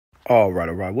All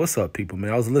right. What's up, people,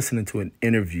 man? I was listening to an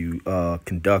interview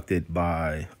conducted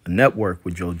by a network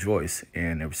with Joyce,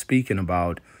 and they were speaking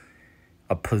about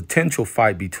a potential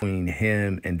fight between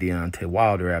him and Deontay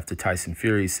Wilder after Tyson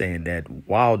Fury saying that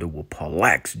Wilder will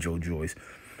poleax Joyce.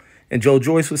 And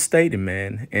Joyce was stating,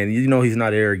 man, and you know he's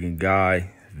not an arrogant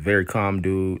guy, very calm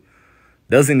dude.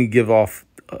 Doesn't he give off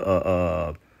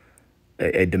a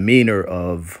demeanor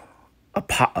of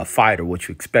a fighter, what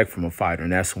you expect from a fighter,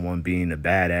 and that's the one being a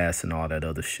badass and all that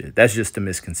other shit. That's just a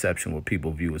misconception what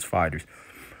people view as fighters.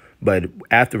 But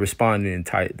after responding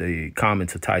to the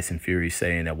comments of Tyson Fury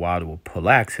saying that Wilder will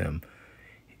poleax him,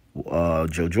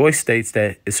 Joyce states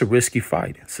that it's a risky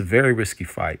fight. It's a very risky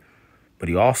fight. But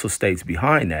he also states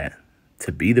behind that,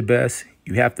 to be the best,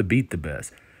 you have to beat the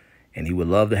best. And he would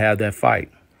love to have that fight.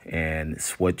 And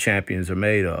it's what champions are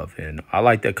made of. And I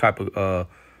like that type of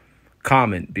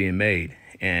comment being made,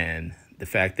 and the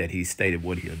fact that he stated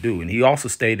what he'll do. And he also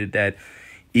stated that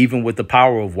even with the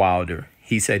power of Wilder,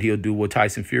 he said he'll do what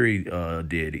Tyson Fury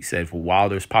did. He said if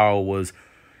Wilder's power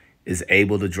is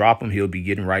able to drop him, he'll be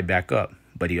getting right back up.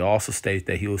 But he also states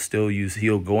that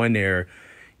he'll go in there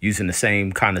using the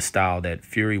same kind of style that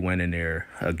Fury went in there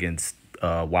against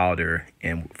Wilder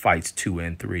in fights 2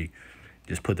 and 3.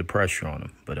 Just put the pressure on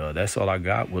him. But that's all I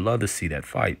got. Would love to see that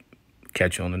fight.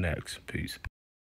 Catch you on the next. Peace.